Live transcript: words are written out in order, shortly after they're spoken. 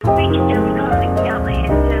we can just come together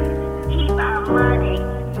and just keep our money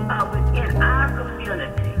within our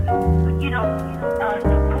community.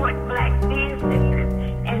 Support black businesses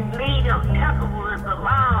and leave them Tuckerwoods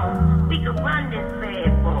alone. We can run this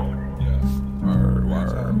bad boy.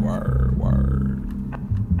 Word.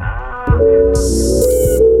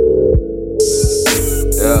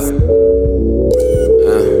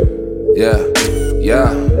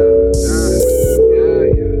 Yeah.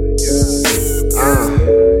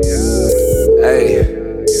 Hey,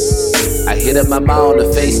 I hit up my mom on the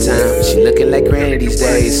FaceTime. She looking like granny these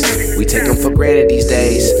days. We take them for granted these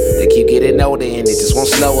days. They keep getting older and it just won't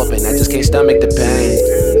slow up, and I just can't stomach the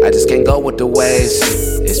pain. I just can't go with the waves.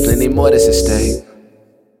 There's plenty more that's at stake.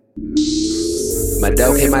 My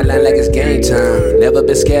dog hit my line like it's game time. Never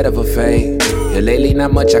been scared of a fate. And lately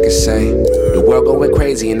not much I can say. The world going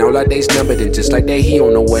crazy and all our days numbered, and just like that he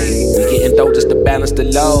on the way. We getting dough just to balance the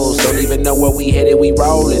lows. Don't even know where we headed, we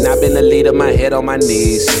rollin'. I've been the leader, my head on my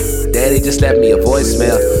knees. Daddy just left me a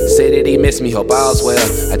voicemail. Say that he missed me, hope all's well.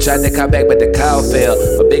 I tried to call back but the call failed.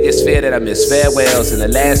 My biggest fear that I miss farewells. And the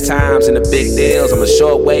last times and the big deals. I'm a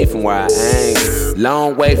short way from where I aim,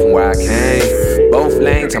 long way from where I came. Both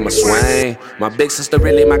lanes, I'm a swing. My big sister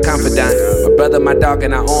really my confidant. My brother, my dog,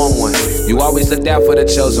 and I own one. You always looked out for the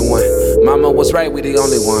chosen one. Mama was right, we the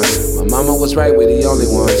only ones. My mama was right, we the only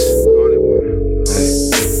ones. Hey.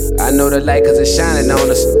 I know the light cause it's shining on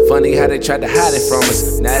us. Funny how they tried to hide it from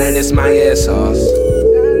us. Now that it's my ass sauce.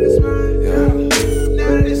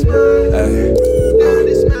 Hey.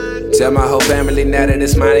 Tell my whole family now that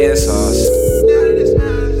it's my ass sauce.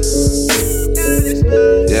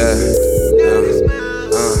 Yeah.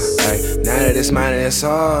 Now that it's mine and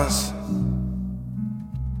sauce.